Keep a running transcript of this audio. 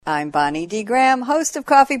I'm Bonnie D. Graham, host of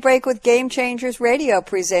Coffee Break with Game Changers Radio,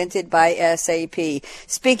 presented by SAP.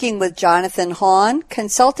 Speaking with Jonathan Hawn,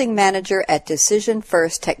 Consulting Manager at Decision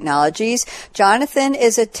First Technologies. Jonathan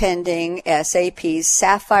is attending SAP's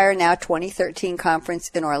SAPPHIRE NOW 2013 conference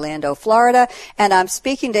in Orlando, Florida, and I'm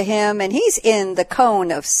speaking to him, and he's in the Cone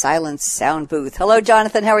of Silence sound booth. Hello,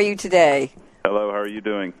 Jonathan. How are you today? Hello. How are you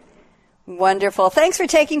doing? Wonderful. Thanks for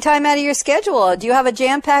taking time out of your schedule. Do you have a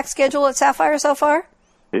jam-packed schedule at SAPPHIRE so far?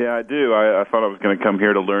 Yeah, I do. I thought I was going to come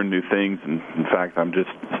here to learn new things, and in fact, I'm just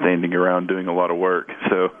standing around doing a lot of work,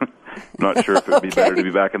 so I'm not sure if it would be better to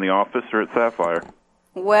be back in the office or at Sapphire.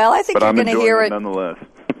 Well, I think you're going to hear it nonetheless.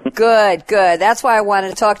 Good. That's why I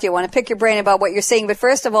wanted to talk to you. I want to pick your brain about what you're seeing, but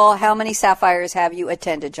first of all, how many Sapphires have you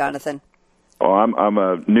attended, Jonathan? Oh, I'm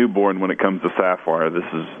a newborn when it comes to Sapphire. This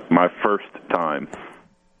is my first time.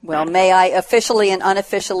 Well, may I officially and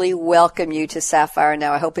unofficially welcome you to SAPPHIRE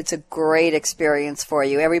Now. I hope it's a great experience for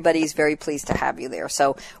you. Everybody's very pleased to have you there,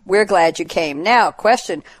 so we're glad you came. Now,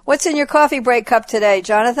 question, what's in your coffee break cup today,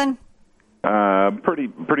 Jonathan? Pretty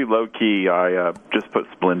low-key. I just put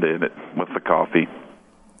Splenda in it with the coffee.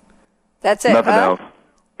 That's it, Nothing else.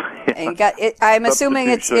 And you got it, I'm assuming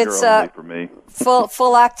it's for me. full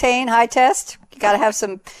octane, high test? You gotta have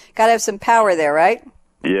some power there, right?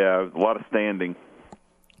 Yeah, a lot of standing.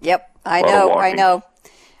 Yep, I know.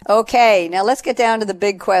 Okay, now let's get down to the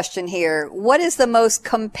big question here. What is the most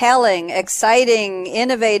compelling, exciting,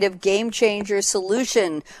 innovative game changer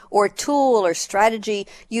solution or tool or strategy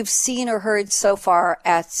you've seen or heard so far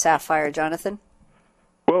at SAPPHIRE, Jonathan?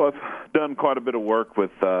 Well, I've done quite a bit of work with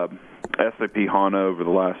SAP HANA over the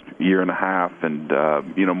last year and a half, and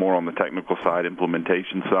more on the technical side,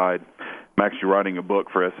 implementation side. I'm actually writing a book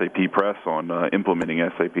for SAP Press on implementing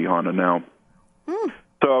SAP HANA now.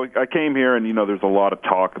 So I came here, and, there's a lot of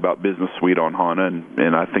talk about Business Suite on HANA,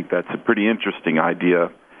 and I think that's a pretty interesting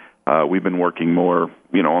idea. We've been working more,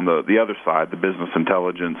 on the other side, the business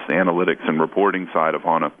intelligence, analytics, and reporting side of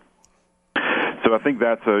HANA. So I think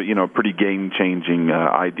that's a, pretty game-changing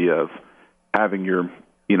idea of having your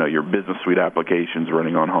Business Suite applications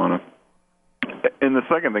running on HANA. And the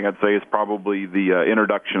second thing I'd say is probably the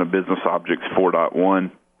introduction of Business Objects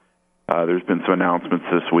 4.1. There's been some announcements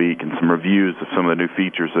this week and some reviews of some of the new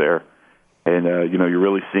features there. And, you're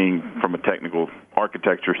really seeing from a technical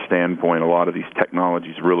architecture standpoint, a lot of these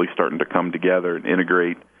technologies really starting to come together and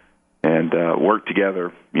integrate and work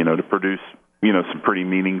together, to produce, some pretty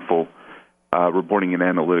meaningful reporting and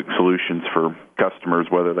analytic solutions for customers,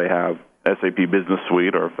 whether they have SAP Business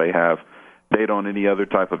Suite or if they have data on any other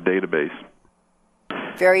type of database.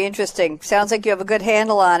 Very interesting. Sounds like you have a good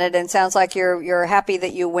handle on it, and sounds like you're happy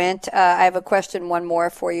that you went. I have a question, one more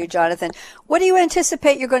for you, Jonathan. What do you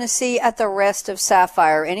anticipate you're going to see at the rest of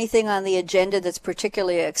SAPPHIRE? Anything on the agenda that's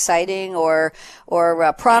particularly exciting or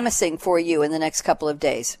promising for you in the next couple of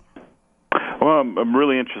days? Well, I'm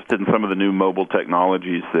really interested in some of the new mobile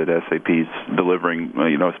technologies that SAP's delivering,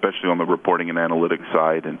 especially on the reporting and analytics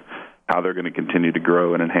side, and how they're going to continue to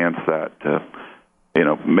grow and enhance that to,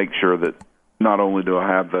 make sure that not only do I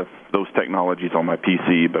have those technologies on my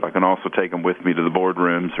PC, but I can also take them with me to the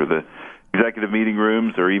boardrooms or the executive meeting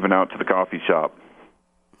rooms or even out to the coffee shop.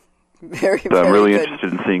 Very I'm really good.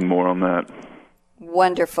 interested in seeing more on that.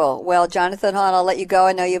 Wonderful. Well, Jonathan Hawn, I'll let you go.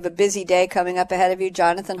 I know you have a busy day coming up ahead of you.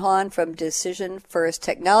 Jonathan Hawn from Decision First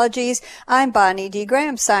Technologies. I'm Bonnie D.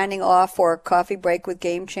 Graham signing off for Coffee Break with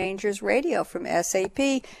Game Changers Radio from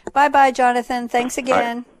SAP. Bye-bye, Jonathan. Thanks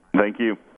again. Thank you.